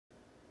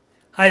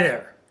Hi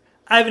there.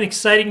 I have an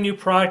exciting new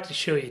product to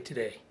show you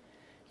today.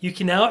 You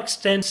can now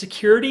extend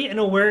security and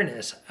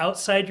awareness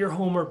outside your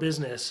home or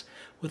business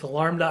with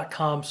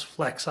Alarm.com's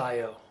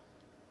Flex.io.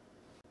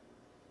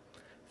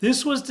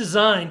 This was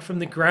designed from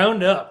the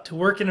ground up to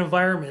work in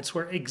environments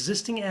where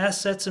existing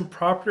assets and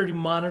property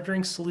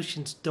monitoring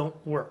solutions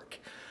don't work.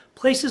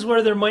 Places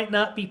where there might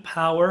not be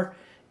power,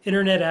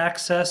 internet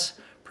access,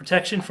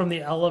 protection from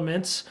the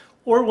elements,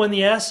 or when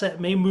the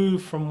asset may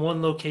move from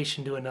one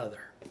location to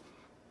another.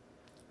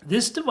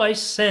 This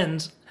device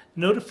sends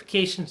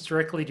notifications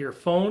directly to your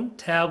phone,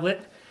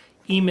 tablet,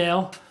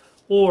 email,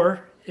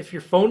 or if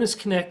your phone is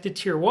connected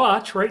to your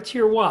watch, right to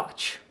your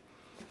watch.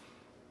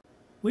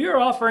 We are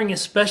offering a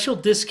special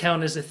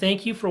discount as a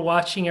thank you for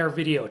watching our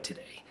video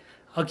today.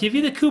 I'll give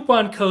you the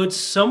coupon code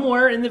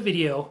somewhere in the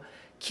video.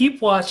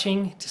 Keep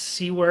watching to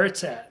see where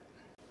it's at.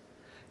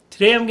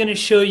 Today I'm going to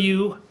show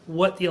you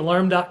what the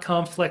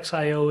Alarm.com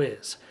Flex.io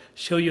is.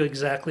 Show you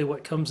exactly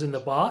what comes in the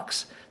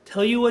box,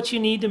 tell you what you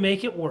need to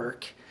make it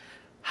work,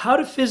 how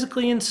to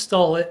physically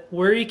install it,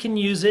 where you can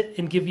use it,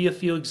 and give you a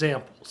few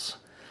examples.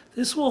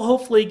 This will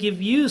hopefully give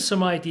you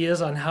some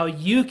ideas on how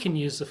you can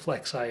use the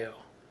Flex.io.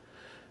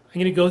 I'm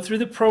going to go through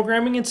the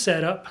programming and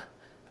setup.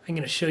 I'm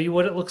going to show you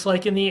what it looks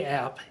like in the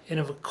app, and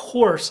of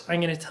course I'm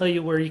going to tell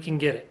you where you can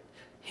get it.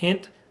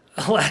 Hint,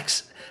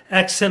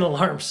 Accent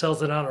Alarm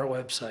sells it on our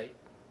website.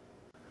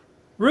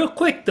 Real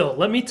quick though,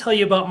 let me tell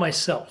you about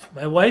myself.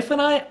 My wife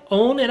and I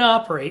own and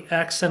operate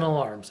Accent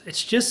Alarms.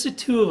 It's just the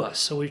two of us,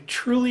 so we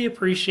truly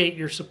appreciate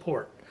your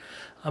support.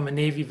 I'm a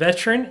Navy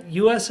veteran,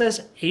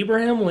 USS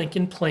Abraham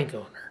Lincoln plank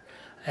owner.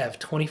 I have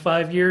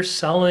 25 years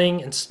selling,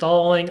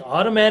 installing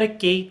automatic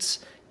gates,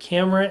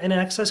 camera and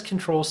access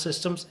control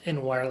systems,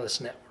 and wireless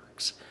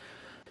networks.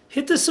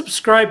 Hit the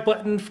subscribe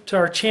button to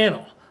our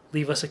channel,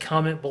 leave us a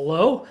comment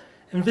below,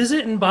 and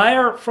visit and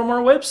buy from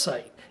our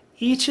website.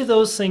 Each of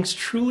those things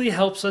truly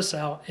helps us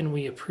out, and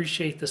we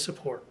appreciate the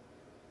support.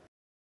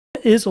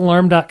 What is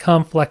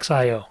Alarm.com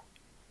Flex.io?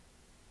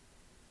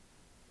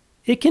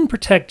 It can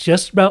protect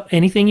just about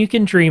anything you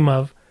can dream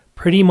of,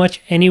 pretty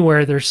much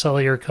anywhere there's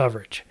cellular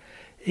coverage.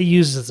 It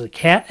uses the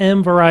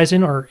Cat-M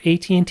Verizon or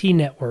AT&T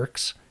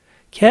networks.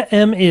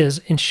 Cat-M is,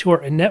 in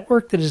short, a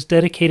network that is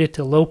dedicated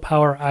to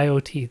low-power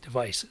IoT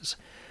devices.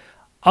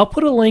 I'll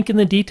put a link in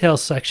the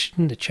details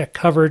section to check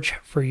coverage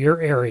for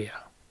your area.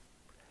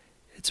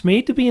 It's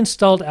made to be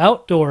installed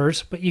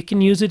outdoors, but you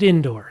can use it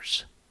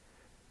indoors.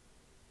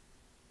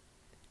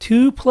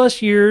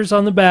 2+ years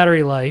on the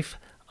battery life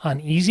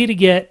on easy to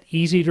get,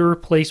 easy to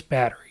replace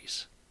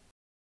batteries.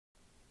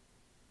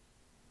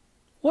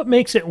 What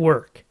makes it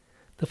work?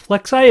 The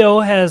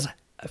Flex.io has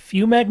a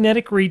few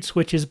magnetic reed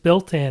switches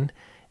built in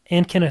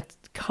and can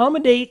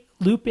accommodate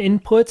loop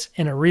inputs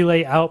and a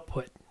relay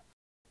output.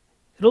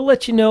 It'll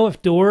let you know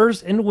if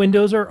doors and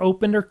windows are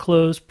opened or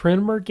closed,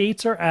 perimeter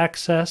gates are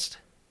accessed,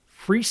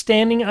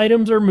 freestanding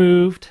items are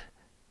moved.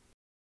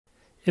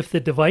 If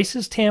the device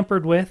is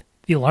tampered with,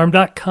 the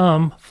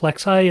Alarm.com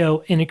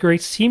Flex.io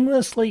integrates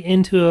seamlessly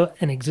into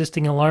an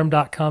existing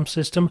Alarm.com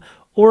system,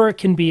 or it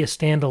can be a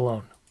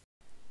standalone.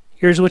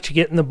 Here's what you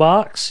get in the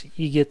box.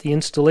 You get the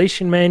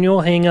installation manual,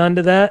 hang on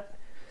to that,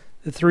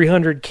 the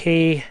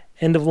 300K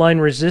end-of-line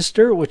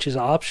resistor, which is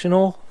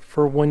optional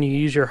for when you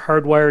use your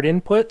hardwired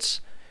inputs.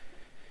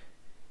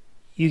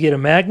 You get a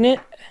magnet,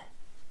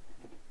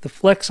 the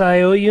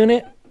Flex.io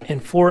unit,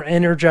 and 4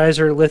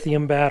 Energizer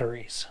lithium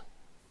batteries.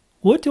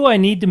 What do I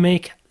need to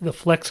make the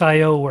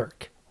Flex.io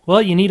work?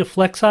 Well, you need a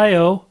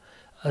Flex.io,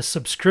 a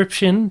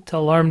subscription to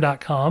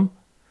Alarm.com,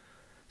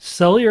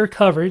 cellular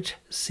coverage,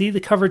 see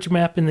the coverage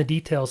map in the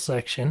details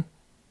section,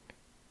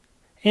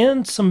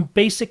 and some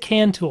basic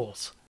hand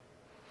tools.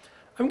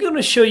 I'm going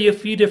to show you a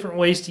few different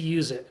ways to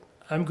use it.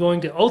 I'm going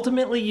to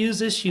ultimately use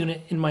this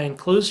unit in my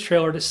enclosed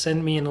trailer to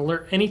send me an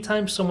alert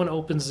anytime someone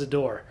opens the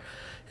door.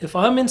 If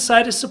I'm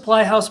inside a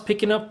supply house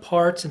picking up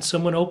parts and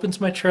someone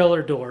opens my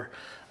trailer door,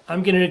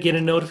 I'm going to get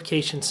a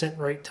notification sent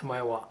right to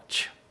my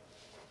watch.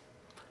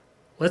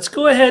 Let's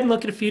go ahead and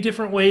look at a few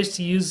different ways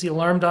to use the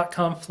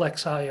Alarm.com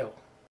Flex.io.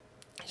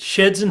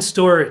 Sheds and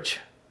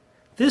storage.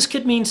 This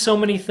could mean so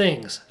many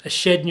things. A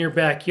shed in your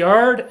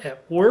backyard,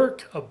 at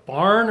work, a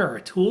barn or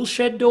a tool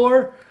shed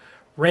door,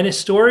 rent a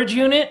storage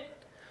unit.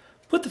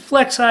 Put the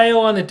Flex.io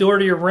on the door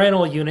to your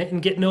rental unit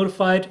and get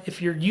notified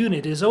if your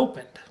unit is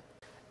opened.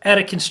 At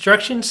a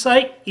construction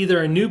site,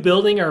 either a new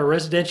building or a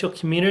residential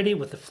community,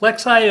 with the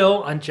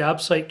Flex.io on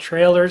job site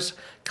trailers,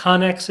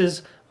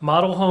 connexes,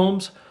 model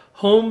homes,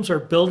 homes or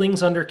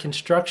buildings under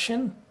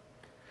construction,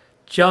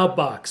 job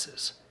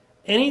boxes.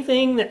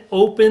 Anything that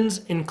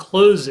opens and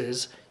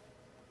closes,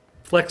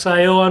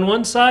 Flex.io on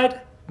one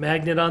side,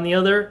 magnet on the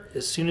other.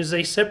 As soon as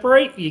they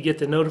separate, you get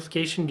the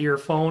notification to your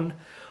phone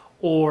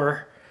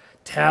or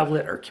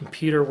tablet or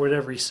computer,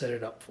 whatever you set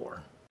it up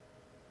for.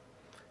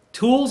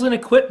 Tools and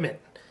equipment.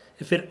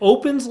 If it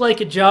opens like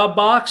a job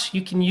box,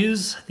 you can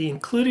use the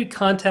included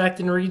contact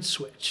and reed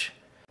switch.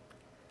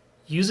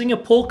 Using a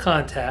pull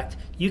contact,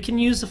 you can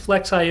use the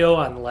Flex IO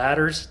on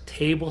ladders,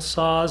 table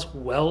saws,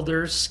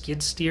 welders,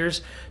 skid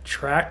steers,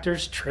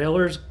 tractors,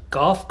 trailers,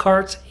 golf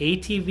carts,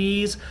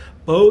 ATVs,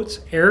 boats,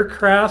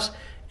 aircrafts,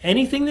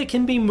 anything that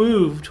can be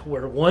moved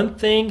where one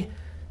thing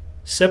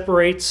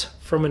separates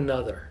from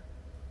another.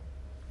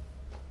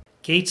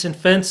 Gates and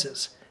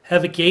fences.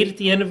 Have a gate at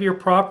the end of your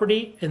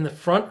property in the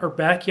front or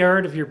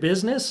backyard of your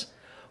business?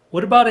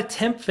 What about a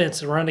temp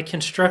fence around a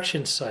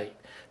construction site?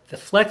 The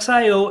Flex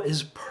IO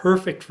is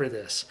perfect for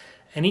this.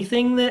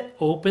 Anything that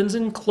opens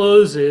and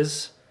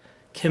closes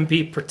can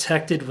be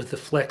protected with the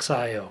Flex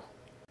IO.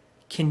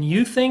 Can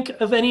you think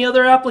of any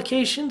other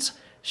applications?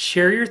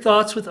 Share your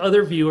thoughts with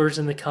other viewers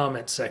in the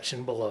comments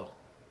section below.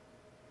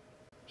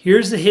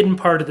 Here's the hidden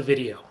part of the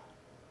video.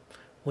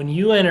 When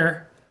you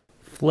enter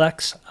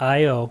Flex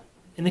IO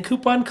in the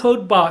coupon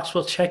code box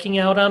while checking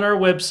out on our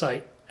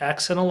website,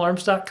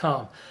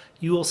 accentalarms.com,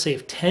 you will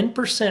save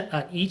 10%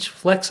 on each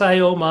Flex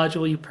IO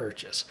module you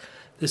purchase.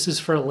 This is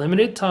for a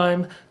limited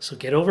time, so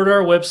get over to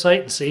our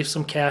website and save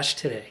some cash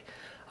today.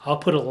 I'll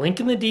put a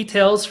link in the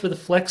details for the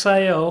Flex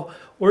IO,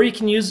 or you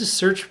can use the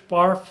search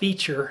bar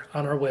feature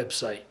on our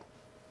website.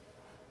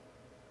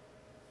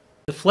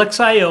 The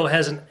Flex IO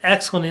has an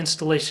excellent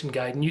installation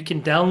guide, and you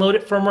can download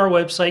it from our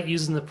website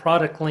using the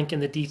product link in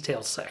the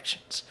details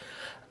sections.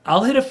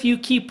 I'll hit a few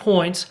key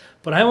points,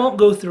 but I won't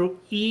go through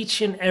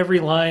each and every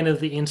line of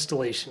the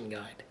installation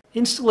guide.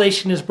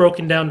 Installation is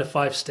broken down to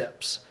 5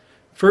 steps.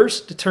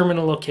 First, determine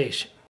a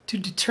location. To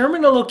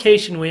determine a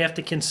location, we have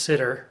to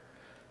consider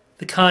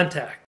the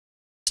contact.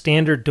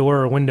 Standard door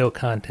or window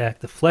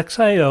contact, the Flex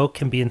IO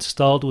can be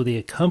installed with the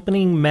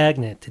accompanying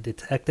magnet to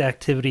detect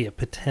activity at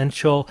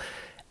potential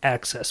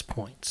access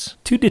points.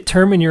 To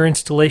determine your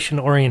installation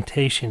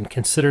orientation,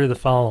 consider the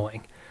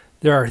following.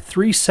 There are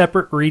 3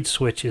 separate reed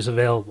switches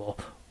available.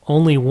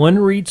 Only one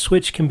reed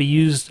switch can be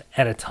used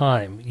at a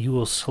time. You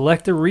will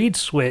select a reed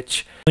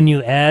switch when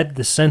you add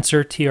the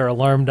sensor to your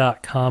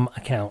alarm.com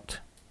account.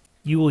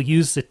 You will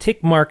use the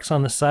tick marks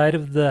on the side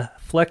of the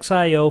Flex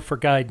IO for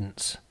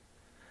guidance.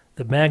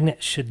 The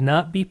magnet should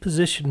not be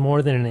positioned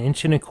more than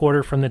 1.25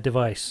 inches from the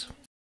device.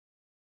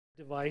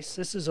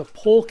 This is a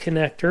pull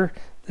connector.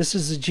 This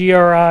is a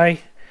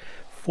GRI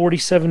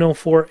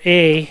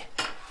 4704A,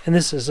 and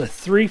this is a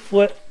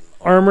 3-foot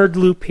armored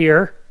loop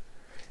here.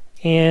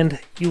 And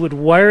you would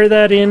wire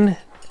that in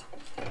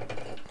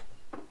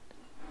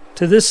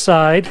to this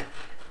side,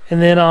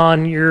 and then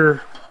on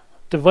your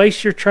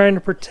device you're trying to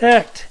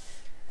protect,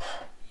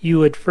 you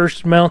would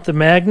first mount the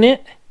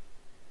magnet,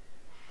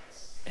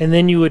 and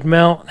then you would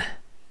mount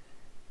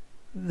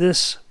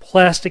this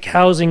plastic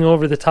housing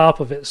over the top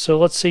of it. So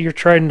let's say you're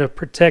trying to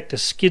protect a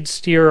skid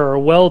steer or a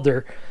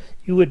welder,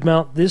 you would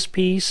mount this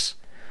piece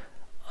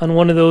on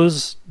one of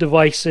those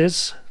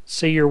devices,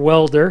 say your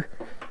welder,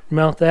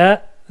 mount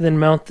that, then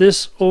mount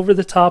this over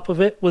the top of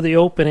it with the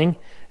opening,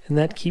 and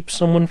that keeps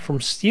someone from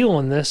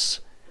stealing this.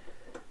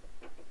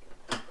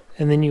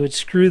 And then you would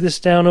screw this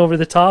down over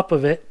the top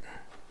of it,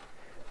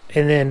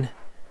 and then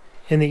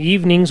in the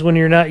evenings when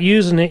you're not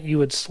using it, you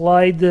would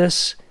slide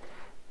this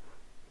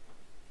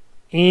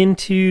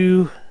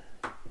into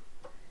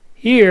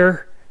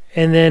here,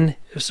 and then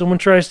if someone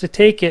tries to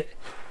take it,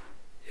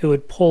 it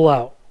would pull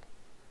out.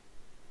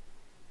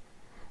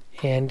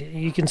 And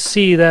you can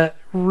see that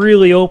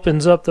really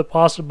opens up the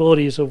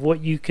possibilities of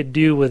what you could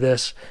do with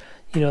this.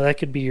 You know, that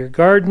could be your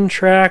garden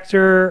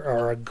tractor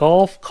or a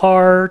golf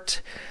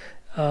cart.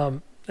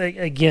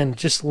 Again,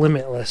 just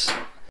limitless.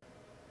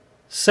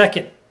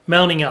 Second,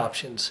 mounting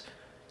options.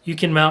 You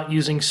can mount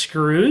using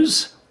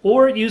screws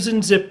or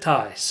using zip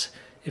ties.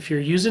 If you're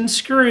using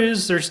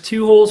screws, there's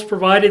 2 holes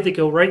provided that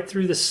go right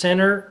through the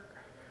center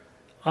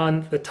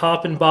on the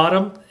top and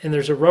bottom, and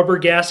there's a rubber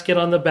gasket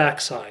on the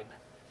back side.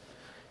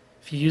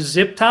 If you use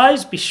zip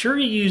ties, be sure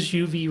you use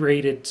UV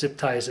rated zip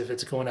ties if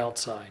it's going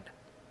outside.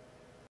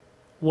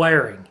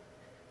 Wiring.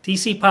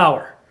 DC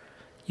power.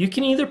 You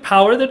can either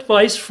power the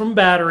device from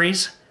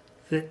batteries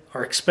that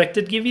are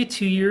expected to give you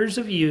 2 years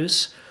of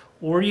use,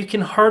 or you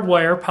can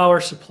hardwire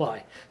power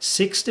supply.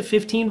 6 to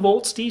 15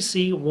 volts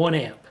DC, 1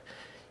 amp.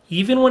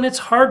 Even when it's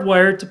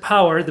hardwired to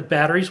power, the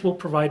batteries will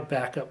provide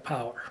backup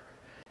power.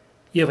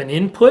 You have an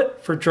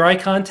input for dry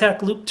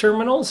contact loop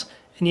terminals,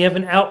 and you have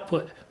an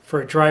output for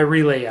a dry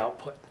relay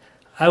output.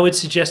 I would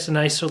suggest an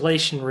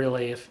isolation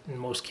relay in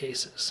most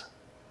cases.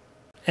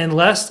 And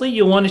lastly,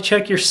 you'll want to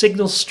check your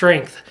signal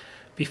strength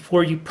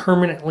before you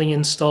permanently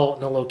install it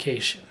in a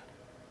location.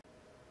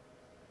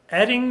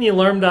 Adding the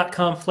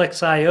Alarm.com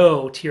Flex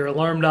IO to your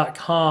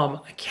Alarm.com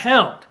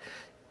account.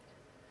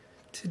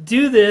 To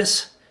do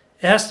this,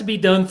 it has to be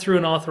done through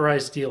an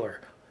authorized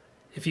dealer.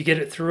 If you get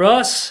it through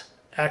us,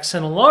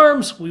 Accent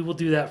Alarms, we will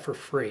do that for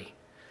free.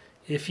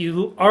 If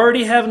you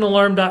already have an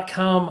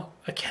Alarm.com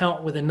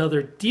account with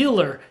another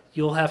dealer,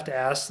 you'll have to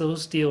ask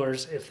those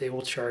dealers if they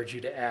will charge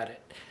you to add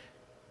it.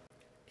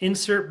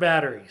 Insert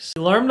batteries.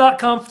 The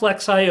Alarm.com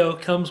Flex IO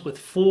comes with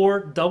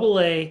 4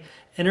 AA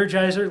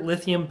Energizer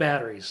lithium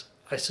batteries.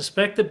 I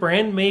suspect the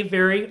brand may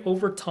vary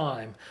over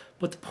time,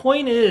 but the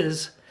point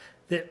is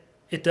that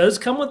It does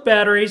come with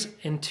batteries,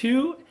 and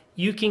 2,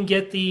 you can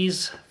get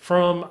these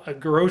from a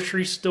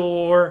grocery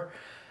store.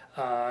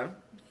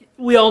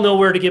 We all know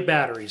where to get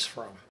batteries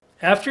from.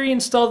 After you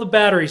install the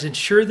batteries,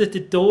 ensure that the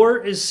door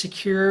is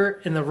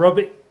secure and the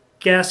rubber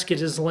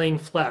gasket is laying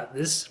flat.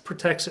 This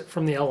protects it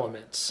from the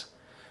elements.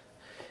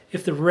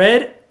 If the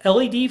red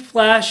LED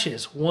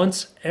flashes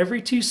once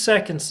every 2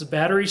 seconds, the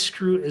battery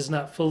screw is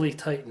not fully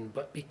tightened,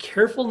 but be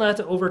careful not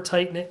to over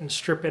tighten it and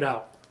strip it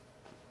out.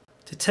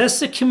 To test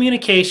the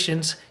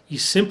communications, you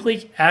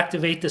simply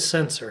activate the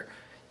sensor.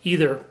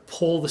 Either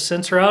pull the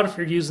sensor out if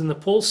you're using the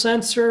pull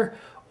sensor,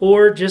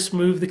 or just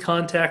move the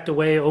contact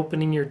away,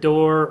 opening your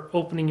door,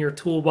 opening your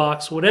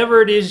toolbox,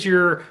 whatever it is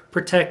you're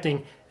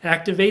protecting.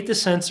 Activate the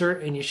sensor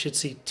and you should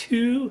see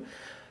 2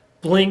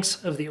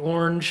 blinks of the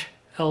orange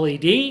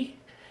LED,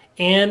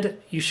 and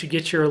you should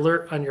get your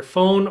alert on your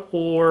phone,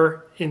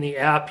 or in the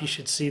app you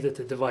should see that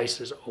the device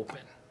is open.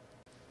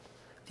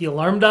 The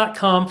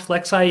Alarm.com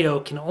Flex IO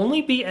can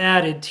only be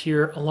added to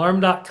your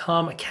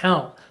Alarm.com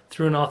account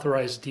through an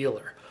authorized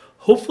dealer.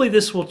 Hopefully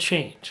this will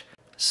change.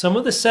 Some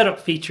of the setup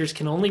features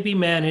can only be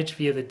managed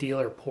via the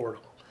dealer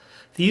portal.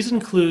 These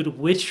include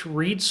which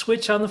reed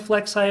switch on the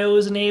Flex IO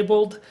is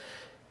enabled,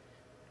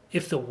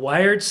 if the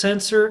wired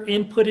sensor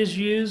input is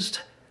used.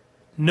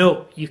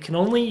 Note, you can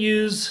only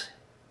use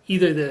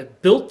either the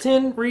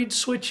built-in reed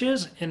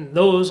switches, and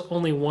those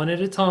only one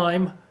at a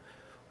time,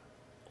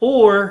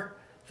 or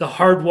the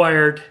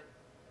hardwired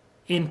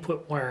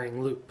input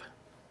wiring loop.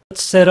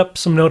 Let's set up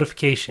some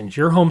notifications.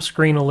 Your home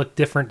screen will look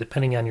different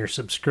depending on your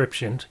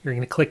subscription. You're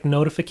going to click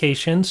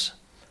Notifications,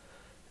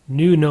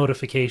 New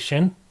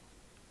Notification.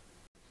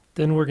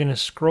 Then we're going to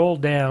scroll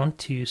down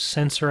to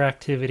Sensor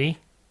Activity.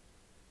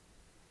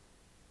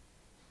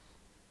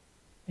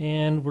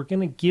 And we're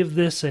going to give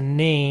this a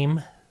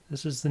name.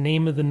 This is the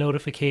name of the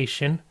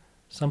notification,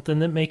 something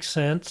that makes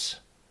sense.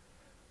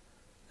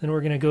 Then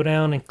we're going to go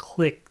down and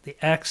click the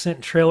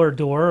accent trailer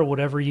door, or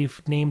whatever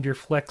you've named your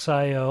Flex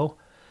IO.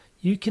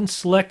 You can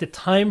select a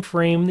time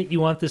frame that you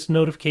want this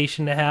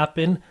notification to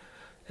happen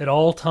at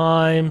all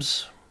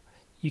times.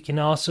 You can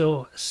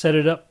also set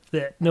it up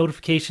that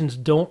notifications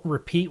don't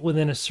repeat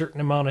within a certain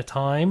amount of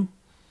time.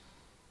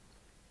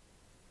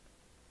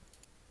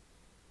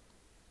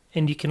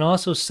 And you can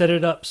also set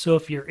it up so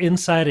if you're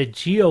inside a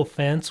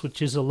geofence,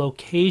 which is a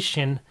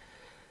location,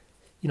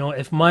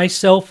 if my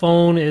cell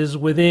phone is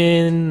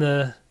within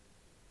the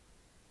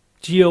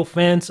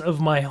geofence of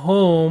my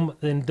home,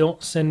 then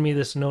don't send me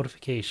this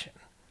notification.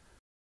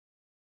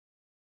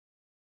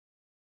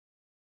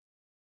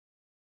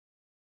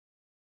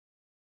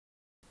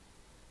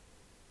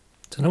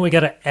 So now we got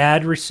to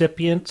add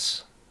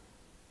recipients.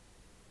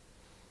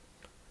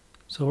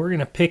 So we're going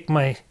to pick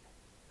my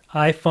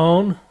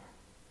iPhone.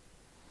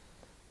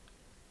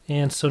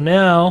 And so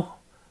now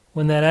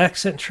when that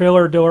accent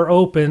trailer door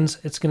opens,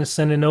 it's going to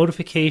send a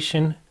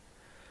notification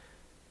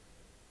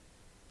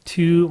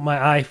to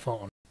my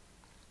iPhone.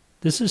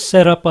 This is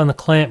set up on the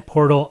client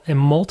portal, and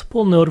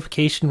multiple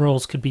notification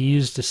roles could be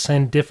used to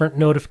send different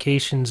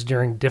notifications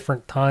during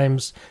different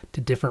times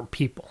to different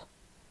people.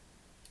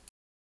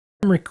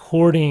 I'm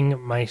recording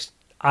my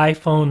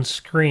iPhone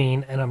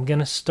screen, and I'm going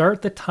to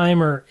start the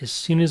timer as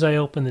soon as I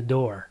open the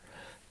door.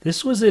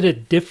 This was at a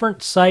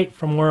different site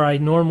from where I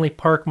normally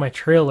park my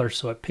trailer,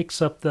 so it picks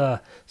up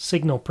the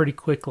signal pretty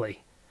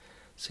quickly.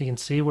 So you can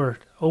see we're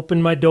open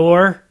my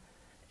door,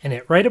 and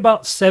at right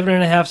about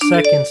 7.5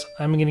 seconds,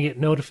 I'm going to get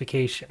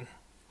notification.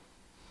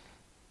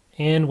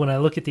 And when I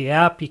look at the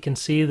app, you can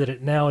see that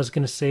it now is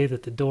going to say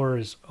that the door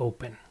is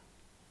open.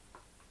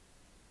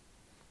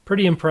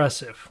 Pretty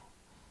impressive.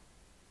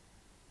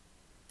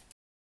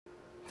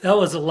 That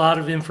was a lot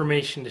of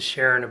information to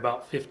share in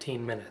about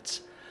 15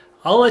 minutes.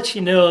 I'll let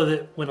you know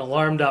that when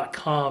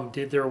Alarm.com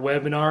did their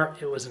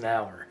webinar, it was an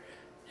hour.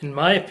 In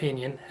my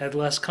opinion, had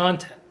less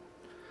content.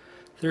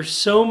 There's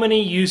so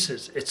many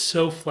uses, it's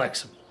so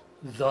flexible,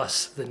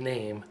 thus the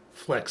name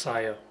Flex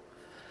IO.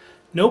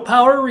 No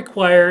power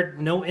required,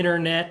 no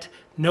internet,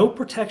 no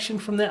protection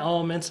from the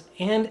elements,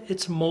 and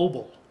it's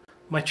mobile.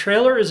 My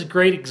trailer is a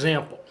great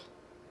example.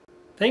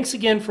 Thanks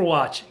again for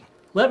watching.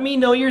 Let me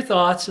know your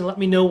thoughts and let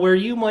me know where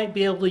you might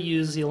be able to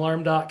use the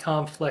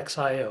Alarm.com Flex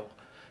IO.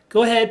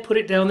 Go ahead, put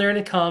it down there in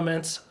the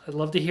comments. I'd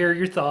love to hear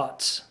your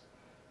thoughts.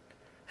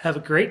 Have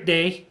a great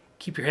day,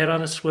 keep your head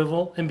on a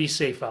swivel, and be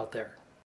safe out there.